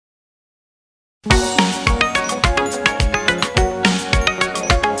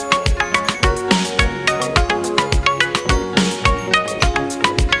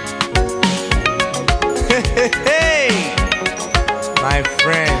Hey, my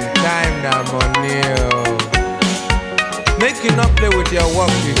friend, time na money. Make you not play with your work,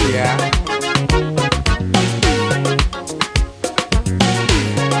 yeah.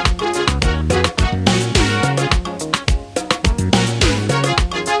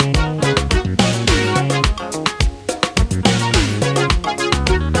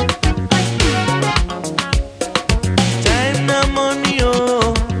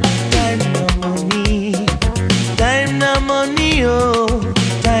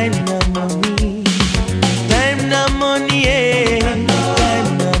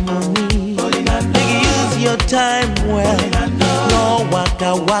 Time well, no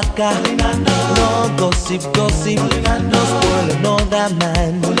waka waka, no gossip, no spoil another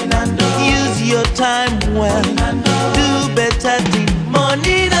man. Use your time well, do better thing.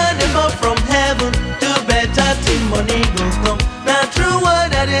 Money not never from heaven, do better thing. Money go come. Now true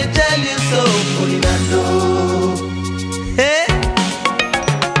word that they tell you so. Hey,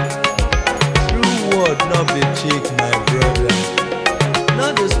 true word not be cheap, my brother.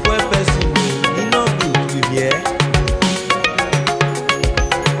 Not the spoil person. Yeah.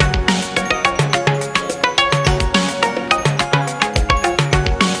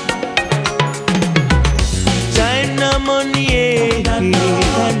 Time na money,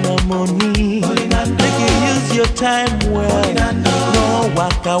 time na money. Make you use your time well. No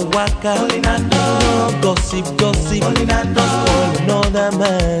waka waka, no gossip, no spoil another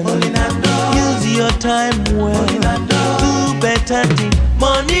man. Use your time well, do better thing.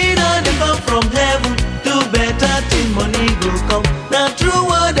 Money not come from heaven. Do better thing, money go come. Now true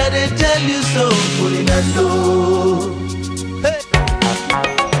word that they tell you so. Hey.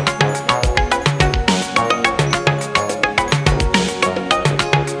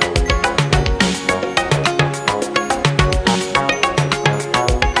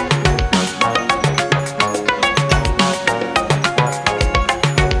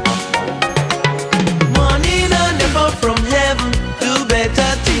 Money not never from heaven. Do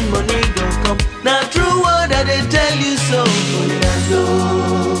better thing, money go come. Now true word that they tell you so.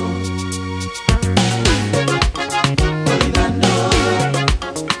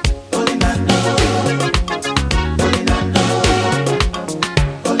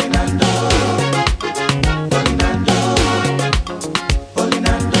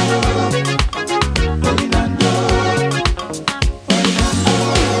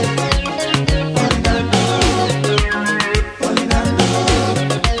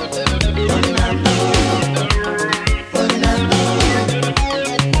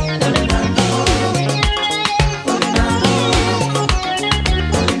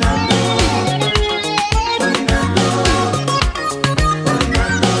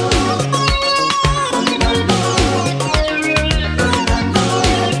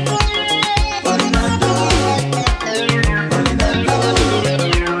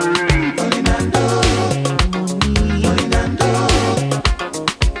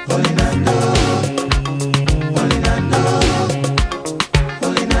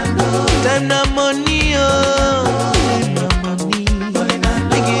 Time na money, oh, time na money.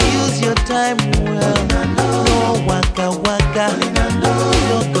 Make you use your time well. No waka waka,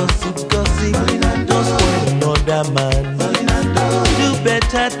 no gossip, no spoil another man. Do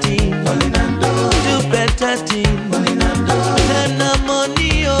better thing, do better thing.